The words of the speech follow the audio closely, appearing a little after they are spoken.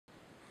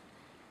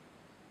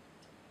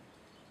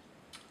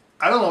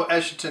I don't know what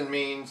Eschaton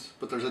means,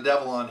 but there's a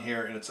devil on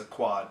here and it's a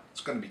quad.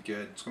 It's gonna be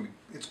good. It's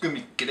gonna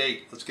be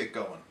great. Let's get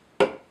going.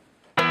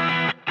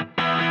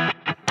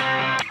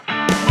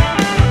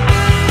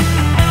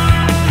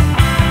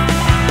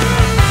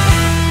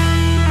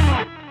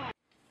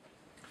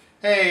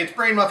 Hey, it's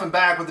Brainmuffin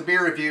back with a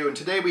beer review, and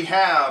today we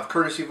have,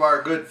 courtesy of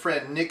our good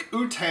friend Nick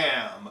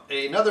Utam,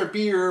 another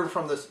beer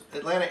from this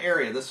Atlanta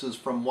area. This is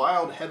from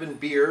Wild Heaven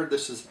Beer.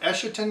 This is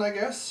Eschaton, I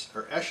guess,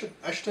 or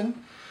Eschaton.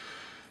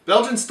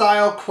 Belgian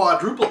style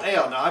quadruple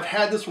ale. Now I've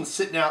had this one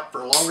sitting out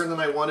for longer than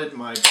I wanted.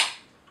 My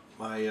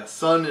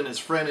son and his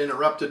friend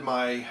interrupted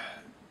my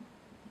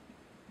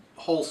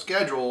whole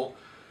schedule,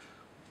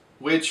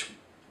 which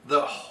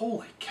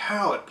holy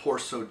cow, it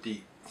pours so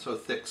deep, so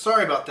thick.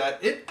 Sorry about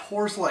that. It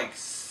pours like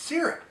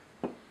syrup.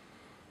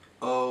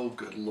 Oh,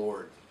 good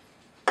Lord.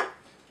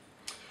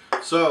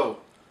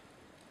 So,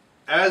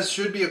 as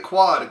should be a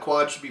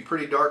quad should be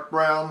pretty dark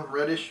brown,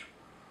 reddish.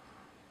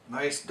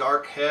 Nice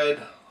dark head,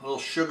 a little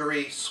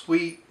sugary,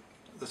 sweet.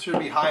 This should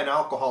be high in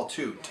alcohol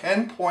too.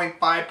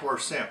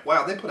 10.5%.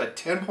 Wow, they put a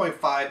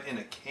 10.5 in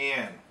a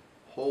can.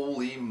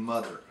 Holy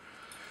mother.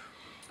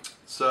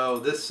 So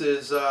this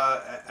is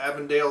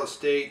Avondale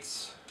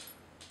Estates,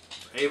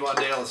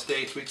 Avondale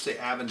Estates. We'd say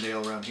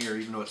Avondale around here,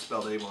 even though it's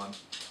spelled Avon.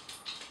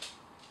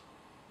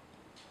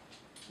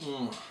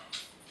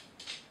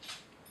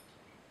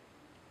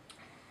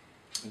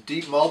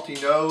 Deep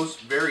malty nose,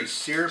 very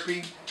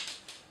syrupy.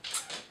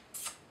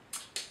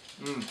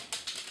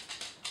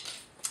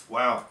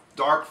 Wow,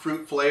 dark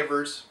fruit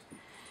flavors.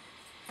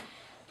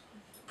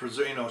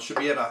 You know, should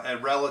be at a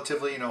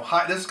relatively, you know,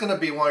 high. This is going to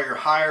be one of your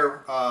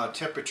higher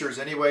temperatures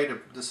anyway.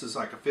 This is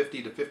like a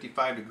 50 to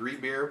 55 degree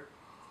beer.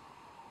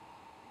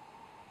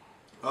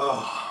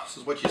 Oh, this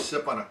is what you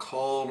sip on a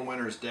cold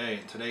winter's day,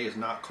 and today is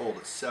not cold.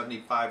 It's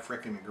 75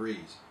 freaking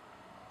degrees,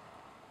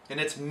 and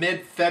it's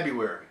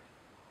mid-February.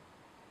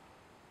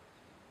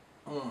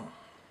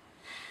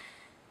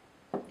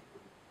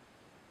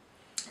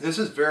 This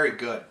is very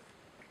good.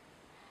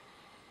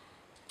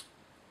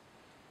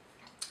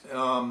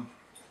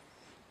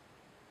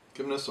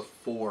 Giving this a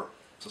 4.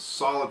 It's a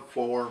solid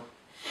 4.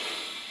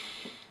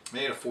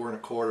 Made a 4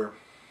 1/4.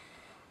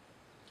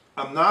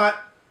 I'm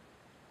not.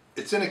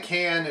 It's in a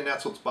can, and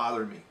that's what's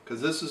bothering me,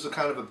 because this is a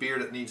kind of a beer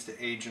that needs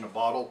to age in a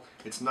bottle.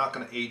 It's not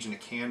going to age in a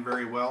can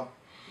very well.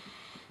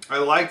 I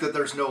like that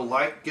there's no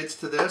light gets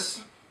to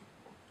this,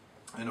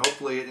 and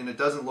hopefully, and it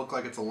doesn't look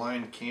like it's a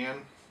lined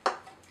can.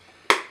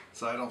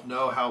 So I don't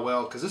know how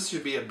well, because this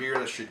should be a beer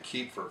that should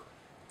keep for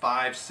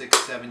 5, 6,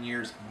 7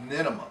 years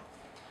minimum.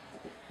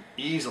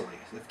 Easily,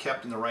 if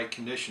kept in the right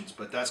conditions,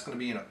 but that's going to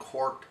be in a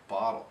corked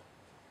bottle.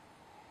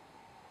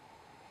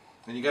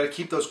 And you got to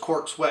keep those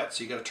corks wet,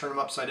 so you got to turn them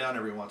upside down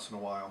every once in a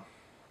while.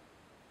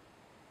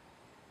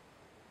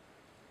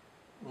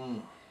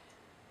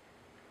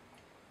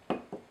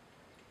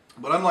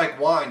 But unlike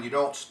wine, you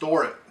don't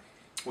store it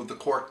with the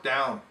cork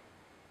down,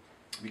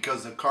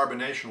 because the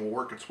carbonation will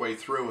work its way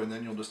through, and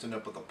then you'll just end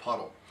up with a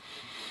puddle.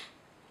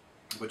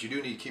 But you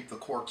do need to keep the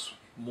corks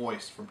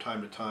moist from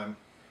time to time.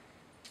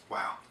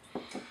 Wow.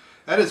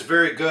 That is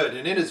very good,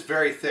 and it is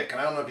very thick.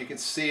 And I don't know if you can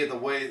see the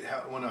way,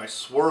 when I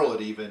swirl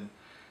it even,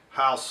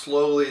 how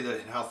slowly,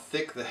 how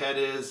thick the head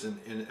is.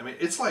 And I mean,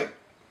 it's like,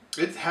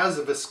 it has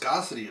a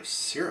viscosity of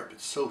syrup.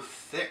 It's so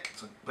thick,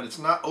 but it's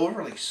not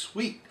overly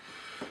sweet.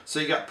 So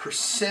you got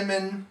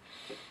persimmon,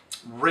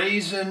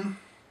 raisin,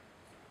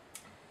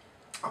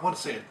 I want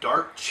to say a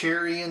dark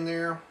cherry in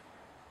there.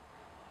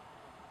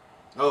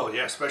 Oh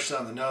yeah, especially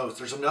on the nose.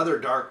 There's another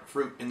dark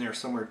fruit in there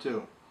somewhere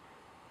too.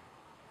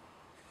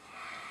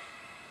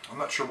 I'm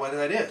not sure what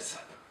that is.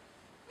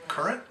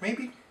 Currant,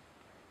 maybe?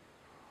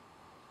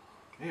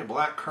 Maybe a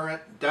black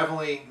currant.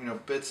 Definitely, you know,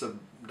 bits of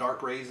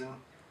dark raisin.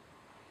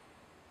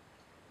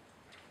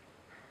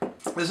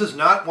 This is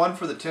not one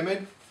for the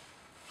timid,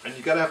 and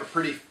you got to have a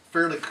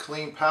fairly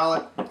clean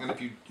palate. And if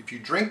you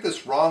drink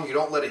this wrong, you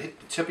don't let it hit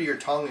the tip of your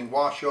tongue and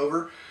wash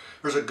over,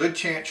 there's a good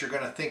chance you're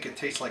going to think it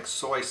tastes like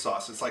soy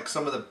sauce. It's like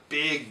some of the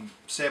big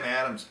Sam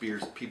Adams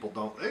beers that people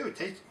don't. It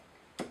tastes.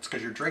 It's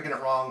because you're drinking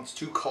it wrong. It's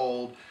too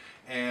cold,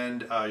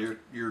 and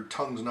your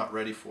tongue's not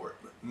ready for it.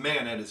 But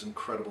man, that is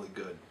incredibly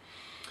good.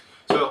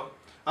 So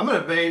I'm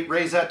going to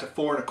raise that to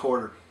 4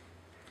 1/4.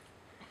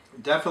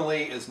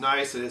 Definitely is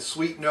nice. It has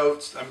sweet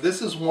notes. I mean,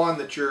 this is one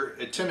that you're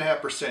at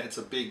 10.5%. It's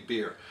a big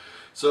beer.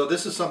 So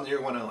this is something you're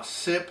going to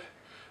sip.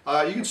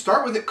 You can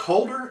start with it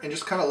colder and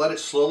just kind of let it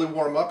slowly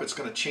warm up. It's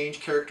going to change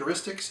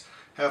characteristics.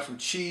 Have some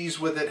cheese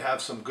with it.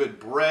 Have some good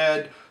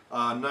bread.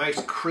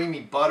 Nice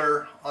creamy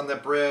butter on the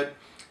bread.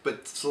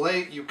 But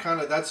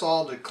that's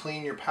all to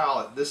clean your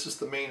palate. This is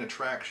the main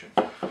attraction.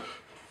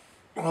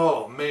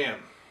 Oh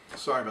man,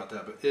 sorry about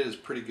that, but it is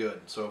pretty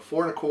good. So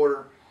 4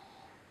 1/4.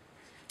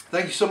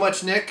 Thank you so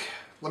much, Nick.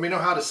 Let me know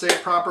how to say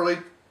it properly.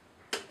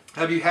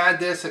 Have you had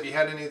this? Have you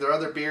had any of their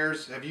other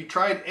beers? Have you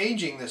tried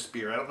aging this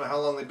beer? I don't know how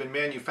long they've been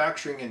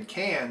manufacturing in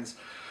cans,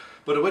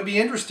 but it would be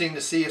interesting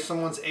to see if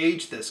someone's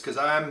aged this, because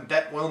I'm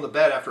willing to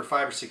bet after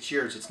 5 or 6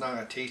 years it's not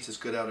going to taste as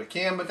good out of a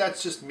can, but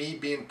that's just me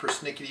being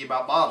persnickety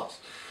about bottles.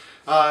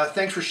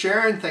 Thanks for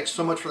sharing. Thanks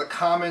so much for the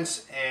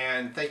comments.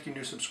 And thank you,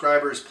 new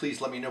subscribers.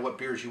 Please let me know what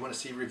beers you want to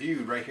see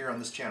reviewed right here on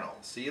this channel.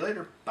 See you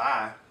later.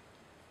 Bye.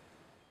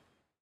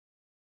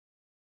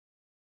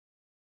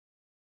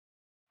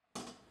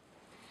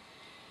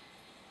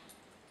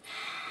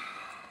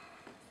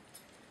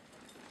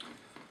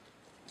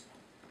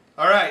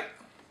 All right.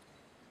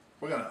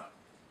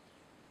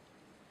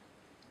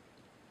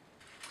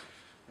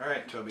 All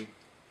right, Toby.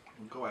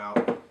 We'll go out.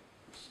 Stupid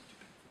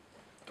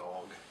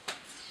dog.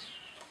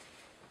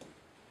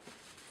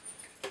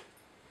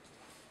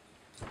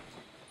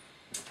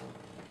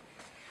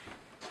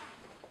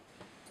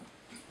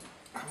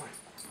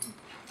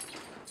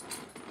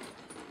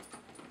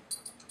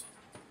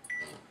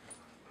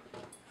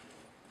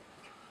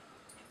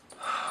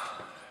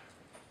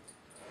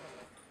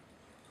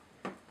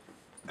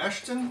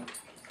 Eschaton?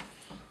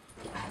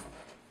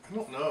 I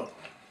don't know.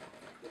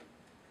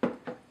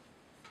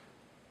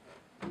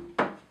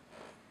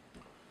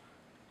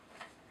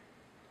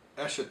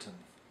 Eschaton.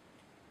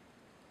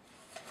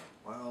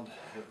 Wild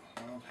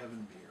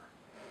Heaven beer.